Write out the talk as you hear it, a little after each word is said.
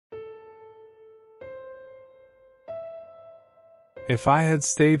If I had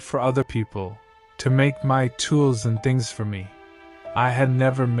stayed for other people, to make my tools and things for me, I had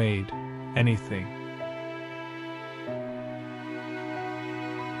never made anything.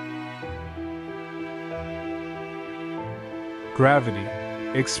 Gravity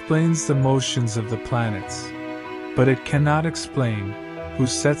explains the motions of the planets, but it cannot explain who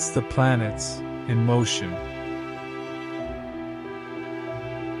sets the planets in motion.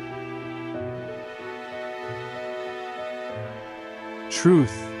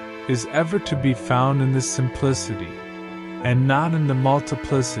 Truth is ever to be found in the simplicity, and not in the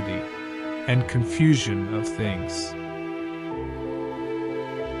multiplicity and confusion of things.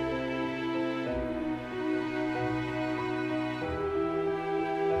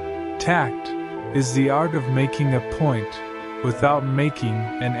 Tact is the art of making a point without making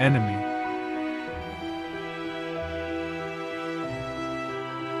an enemy.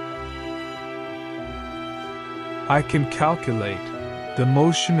 I can calculate the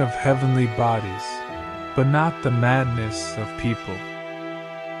motion of heavenly bodies, but not the madness of people.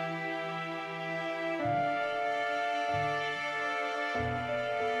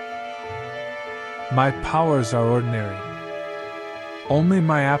 My powers are ordinary. Only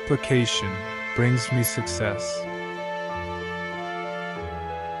my application brings me success.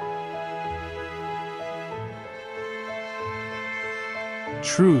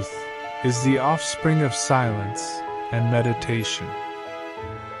 Truth is the offspring of silence and meditation.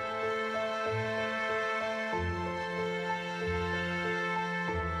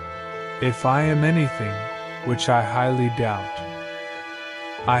 If I am anything, which I highly doubt,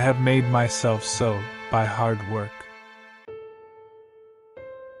 I have made myself so by hard work.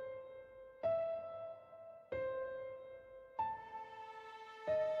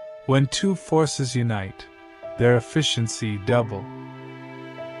 When two forces unite, their efficiency double.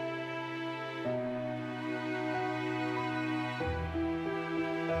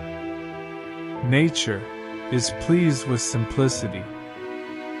 Nature is pleased with simplicity,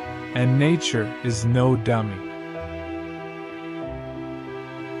 and nature is no dummy.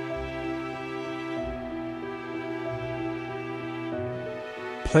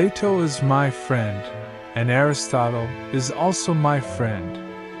 Plato is my friend, and Aristotle is also my friend,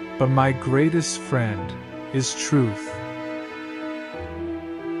 but my greatest friend is truth.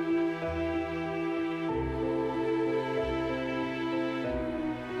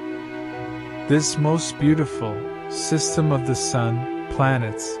 This most beautiful system of the sun,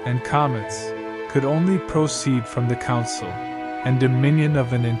 planets, and comets could only proceed from the counsel and dominion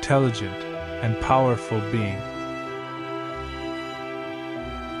of an intelligent and powerful being.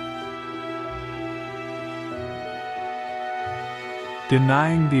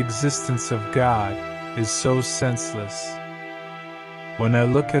 Denying the existence of God is so senseless. When I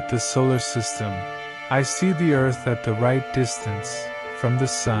look at the solar system, I see the Earth at the right distance from the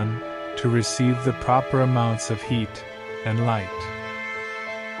Sun to receive the proper amounts of heat and light.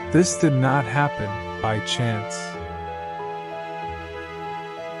 This did not happen by chance.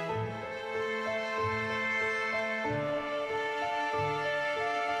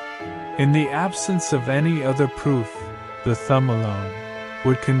 In the absence of any other proof, the thumb alone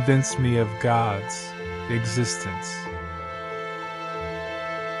would convince me of God's existence.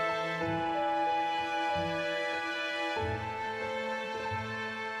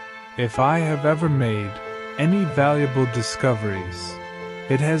 If I have ever made any valuable discoveries,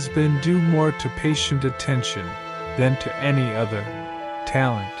 it has been due more to patient attention than to any other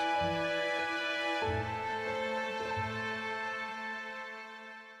talent.